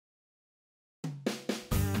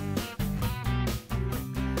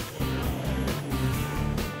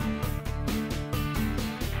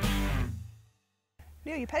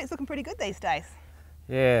Neil, your paddock's looking pretty good these days.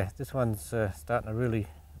 Yeah, this one's starting to really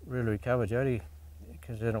recover, Jodie,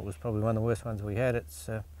 because then it was probably one of the worst ones we had.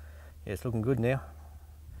 Yeah, it's looking good now.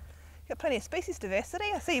 You've got plenty of species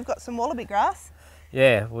diversity. I see you've got some wallaby grass.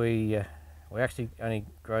 Yeah, we actually only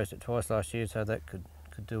grazed it twice last year, so that could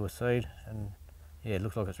do a seed, and yeah, it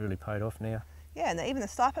looks like it's really paid off now. Yeah, and even the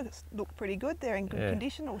stipers look pretty good. They're in good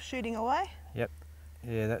condition, all shooting away. Yep,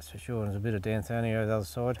 yeah, that's for sure. And there's a bit of Danthonio the other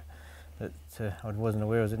side that I wasn't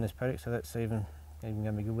aware was in this paddock, so that's even going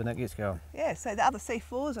to be good when that gets going. Yeah, so the other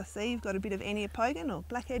C4s I see you've got a bit of Enneapogon or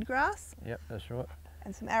blackhead grass. Yep, that's right.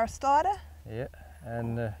 And some Aristida. Yeah,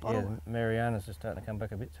 and yeah, Mariana's just starting to come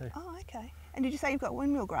back a bit too. Oh, okay. And did you say you've got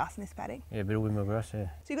windmill grass in this paddock? Yeah, a bit of windmill grass, yeah.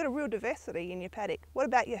 So you've got a real diversity in your paddock. What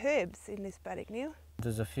about your herbs in this paddock, Neil?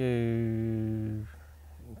 There's a few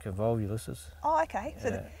convolvuluses. Oh, okay.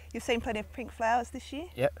 So you've seen plenty of pink flowers this year?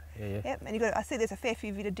 Yep, yeah. Yep, and I see there's a fair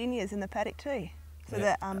few Vitadinias in the paddock too. So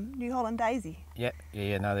the New Holland daisy. Yeah,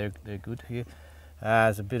 no, they're good here.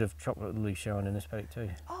 There's a bit of chocolate lily showing in this paddock too.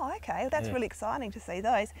 Oh, okay. Well, that's really exciting to see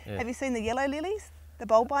those. Yeah. Have you seen the yellow lilies? The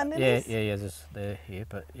bulbine lilies? Yeah, they're here,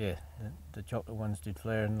 but yeah, the chocolate ones did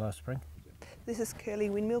flower in last spring. This is curly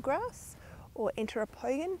windmill grass, or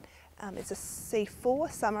Enteropogon. It's a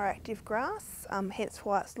C4 summer active grass, hence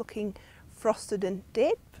why it's looking frosted and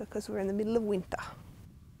dead, because we're in the middle of winter.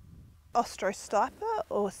 Ostrostipa,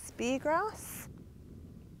 or speargrass.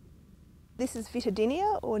 This is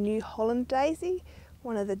Vitadinia, or New Holland daisy,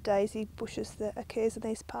 one of the daisy bushes that occurs in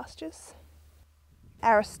these pastures.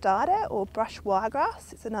 Aristida, or brush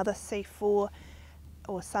wiregrass, it's another C4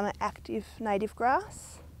 or summer active native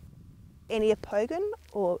grass. Enneapogon,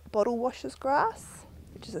 or bottle washers grass,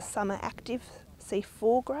 which is a summer active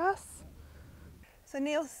C4 grass. So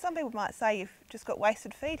Neil, some people might say you've just got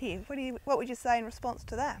wasted feed here. What would you say in response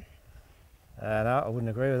to that? No, I wouldn't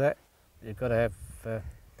agree with that. You've got to have, to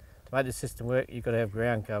make the system work, you've got to have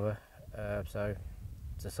ground cover. So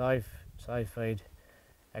it's a safe feed.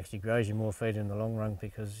 Actually grows you more feed in the long run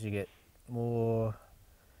because you get more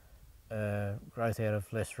growth out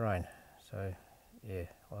of less rain. So yeah,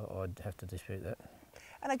 I'd have to dispute that.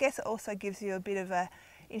 And I guess it also gives you a bit of a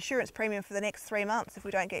insurance premium for the next 3 months if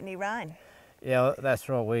we don't get any rain. Yeah, that's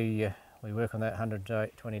right. We work on that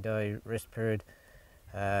 120-day rest period.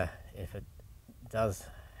 If it does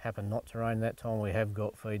happen not to rain that time, we have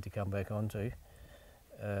got feed to come back onto,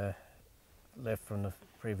 left from the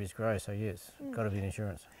previous grow. So yes, got to be an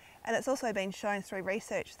insurance. And it's also been shown through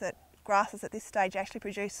research that grasses at this stage actually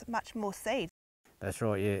produce much more seed. That's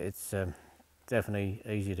right. Yeah, it's definitely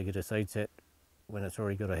easier to get a seed set when it's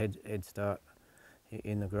already got a head start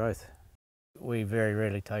in the growth. We very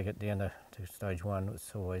rarely take it down to stage 1.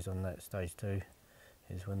 It's always on that stage 2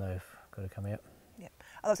 is when they've got to come out. Yep.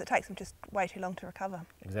 Otherwise it takes them just way too long to recover.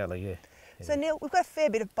 Exactly, yeah. So Neil, we've got a fair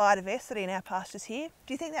bit of biodiversity in our pastures here.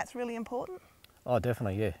 Do you think that's really important? Oh,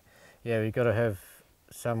 definitely, yeah. Yeah, we've got to have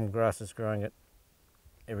some grasses growing it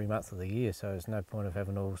every month of the year, so there's no point of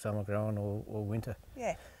having all summer growing or winter.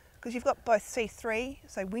 Yeah. Because you've got both C3,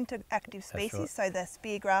 so winter active species, right. So the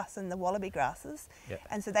speargrass and the wallaby grasses,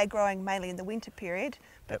 and so they're growing mainly in the winter period,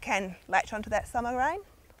 but can latch onto that summer rain?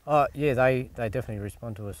 Oh yeah, they definitely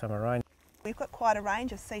respond to a summer rain. We've got quite a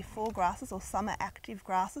range of C4 grasses or summer active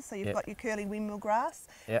grasses, so you've got your curly windmill grass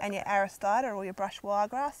and your Aristida or your brush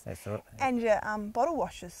wiregrass, that's right, and your bottle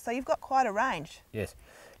washers, so you've got quite a range. Yes,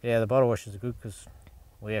 yeah, the bottle washers are good because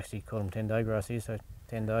we actually call them 10-day grass here, so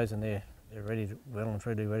 10 days and they're well and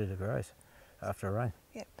truly ready to graze after a rain.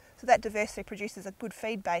 Yep. So that diversity produces a good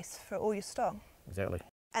feed base for all your stock. Exactly.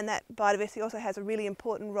 And that biodiversity also has a really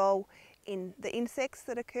important role in the insects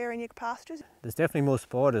that occur in your pastures. There's definitely more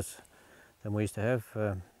spiders than we used to have,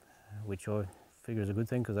 which I figure is a good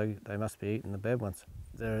thing because they must be eating the bad ones.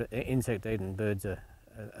 The insect-eating birds are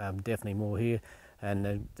definitely more here,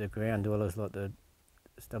 and the ground dwellers like the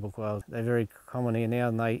stubble quails, they're very common here now,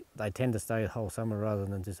 and they tend to stay the whole summer rather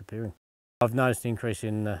than disappearing. I've noticed an increase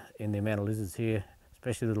in the amount of lizards here,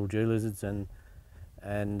 especially little dew lizards and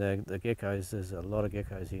the geckos. There's a lot of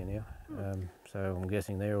geckos here now, so I'm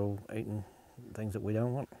guessing they're all eating things that we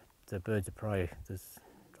don't want. The birds of prey,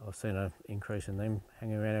 I've seen an increase in them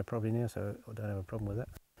hanging around our property now, so I don't have a problem with that.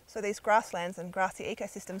 So these grasslands and grassy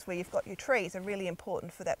ecosystems where you've got your trees are really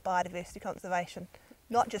important for that biodiversity conservation,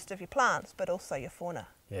 not just of your plants but also your fauna.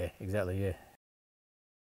 Yeah, exactly, yeah.